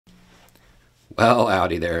Well,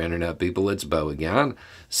 howdy there, Internet people. It's Bo again.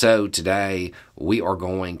 So today we are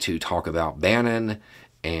going to talk about Bannon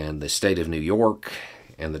and the state of New York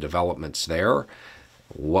and the developments there,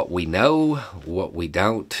 what we know, what we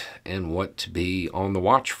don't, and what to be on the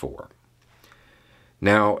watch for.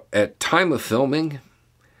 Now, at time of filming,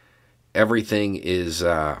 everything is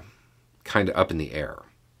kind of up in the air.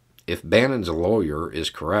 If Bannon's lawyer is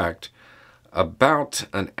correct, about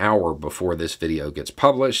an hour before this video gets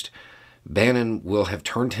published, Bannon will have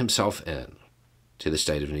turned himself in to the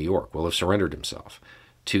state of New York, will have surrendered himself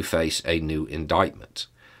to face a new indictment.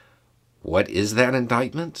 What is that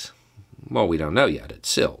indictment? Well, we don't know yet. It's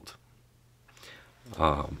sealed.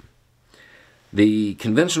 The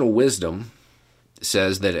conventional wisdom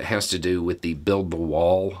says that it has to do with the Build the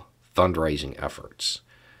Wall fundraising efforts,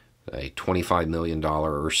 a $25 million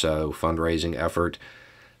or so fundraising effort.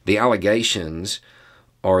 The allegations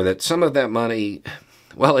are that some of that money,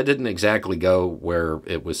 well, it didn't exactly go where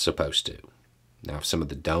it was supposed to. Now, if some of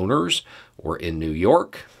the donors were in New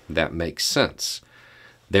York, that makes sense.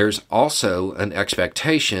 There's also an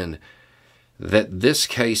expectation that this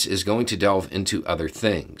case is going to delve into other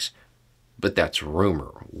things, but that's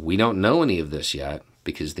rumor. We don't know any of this yet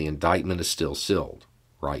because the indictment is still sealed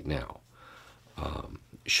right now.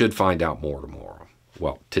 Should find out more tomorrow.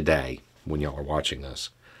 Well, today, when y'all are watching this.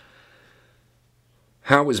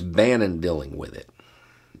 How is Bannon dealing with it?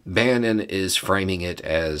 Bannon is framing it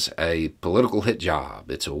as a political hit job.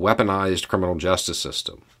 It's a weaponized criminal justice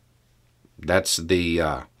system. That's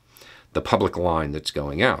the public line that's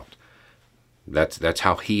going out. That's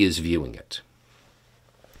how he is viewing it.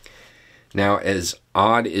 Now, as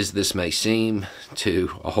odd as this may seem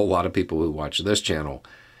to a whole lot of people who watch this channel,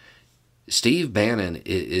 Steve Bannon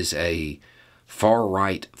is a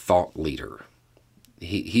far-right thought leader.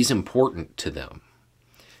 He's important to them.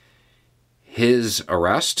 His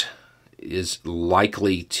arrest is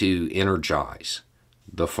likely to energize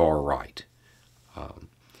the far right.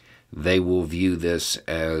 They will view this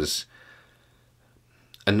as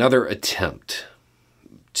another attempt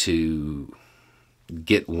to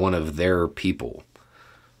get one of their people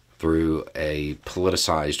through a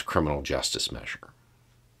politicized criminal justice measure.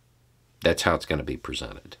 That's how it's going to be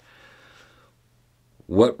presented.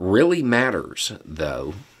 What really matters,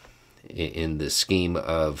 though, in the scheme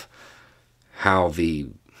of how the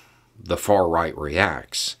far right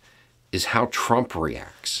reacts is how Trump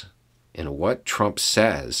reacts and what Trump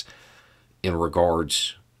says in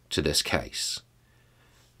regards to this case.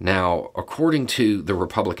 Now, according to the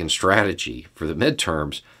Republican strategy for the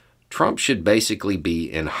midterms, Trump should basically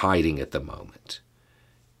be in hiding at the moment.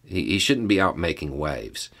 He shouldn't be out making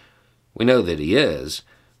waves. We know that he is,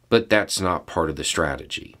 but that's not part of the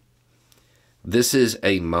strategy. This is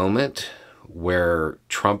a moment where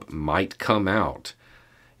Trump might come out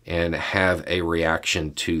and have a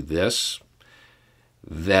reaction to this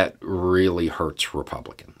that really hurts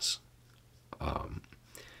Republicans.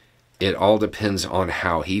 It all depends on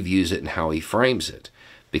how he views it and how he frames it,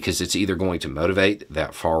 because it's either going to motivate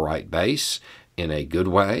that far-right base in a good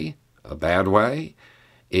way, a bad way.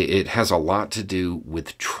 It has a lot to do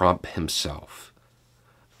with Trump himself.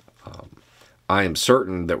 I am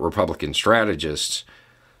certain that Republican strategists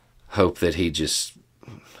hope that he just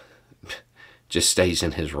stays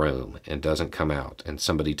in his room and doesn't come out, and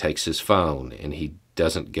somebody takes his phone and he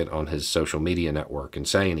doesn't get on his social media network and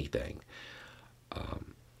say anything.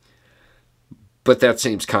 But that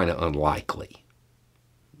seems kind of unlikely.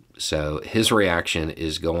 So his reaction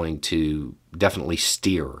is going to definitely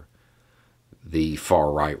steer the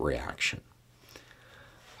far-right reaction.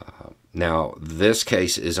 Now, this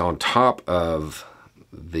case is on top of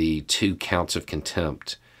the 2 counts of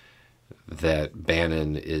contempt that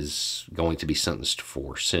Bannon is going to be sentenced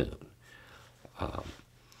for soon.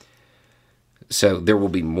 So there will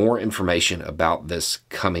be more information about this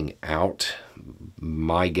coming out.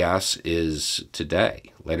 My guess is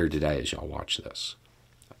today, later today as y'all watch this.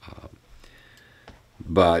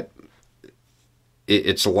 But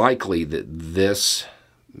it's likely that this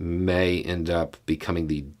may end up becoming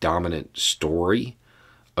the dominant story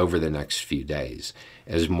over the next few days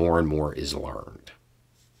as more and more is learned.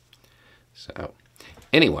 So,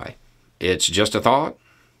 anyway, it's just a thought.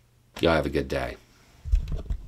 Y'all have a good day.